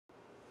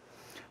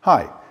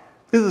Hi,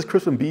 this is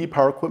Chris from BE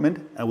Power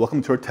Equipment, and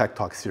welcome to our Tech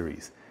Talk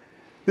series.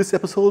 This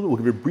episode will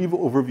give a brief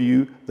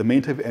overview of the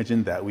main type of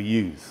engine that we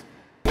use.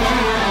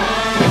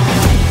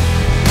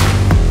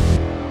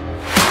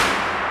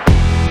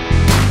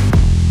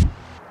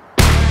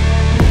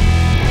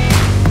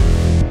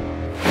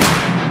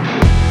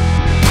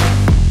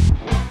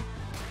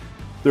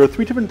 There are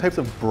three different types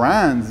of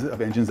brands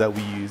of engines that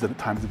we use at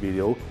the time of the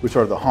video, which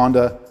are the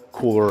Honda,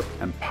 Kohler,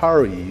 and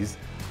Power Ease.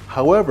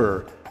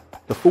 However,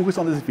 the focus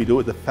on this video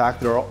is the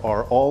fact that there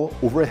are all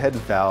overhead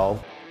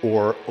valve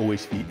or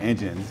OHV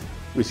engines,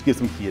 which gives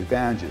some key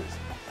advantages.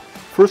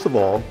 First of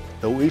all,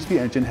 the OHV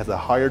engine has a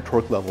higher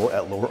torque level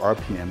at lower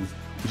RPMs,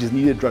 which is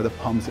needed to drive the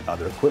pumps and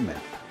other equipment.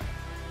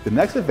 The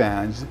next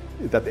advantage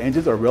is that the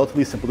engines are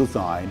relatively simple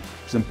design,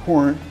 which is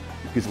important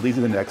because it leads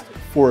to the next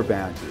four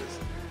advantages.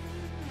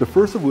 The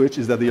first of which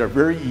is that they are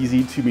very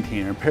easy to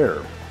maintain and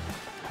repair.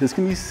 This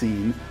can be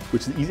seen,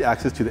 which is easy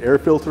access to the air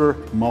filter,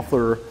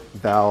 muffler,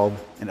 valve,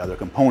 and other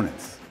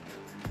components.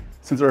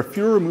 Since there are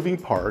fewer moving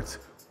parts,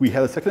 we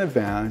have a second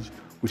advantage,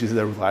 which is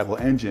a reliable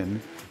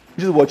engine,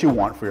 which is what you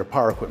want for your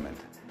power equipment.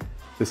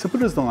 The simple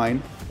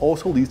design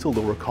also leads to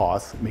lower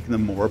costs, making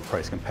them more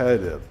price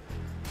competitive.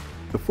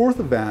 The fourth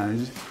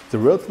advantage is the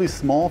relatively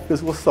small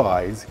physical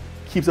size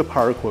keeps the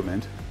power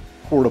equipment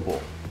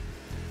portable.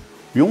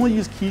 We only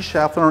use key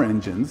shafts on our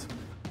engines.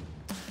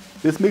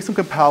 This makes them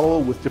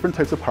compatible with different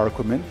types of power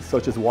equipment,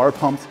 such as water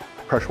pumps,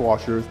 pressure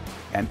washers,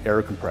 and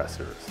air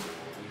compressors.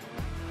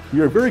 We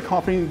are very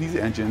confident in these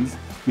engines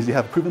because they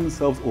have proven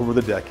themselves over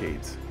the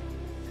decades.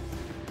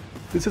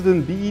 This has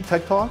been BE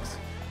Tech Talks.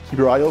 Keep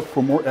your eye out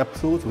for more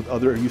episodes with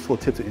other useful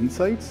tips and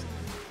insights.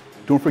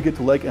 Don't forget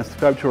to like and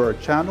subscribe to our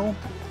channel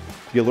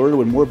to get alerted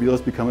when more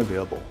videos become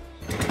available.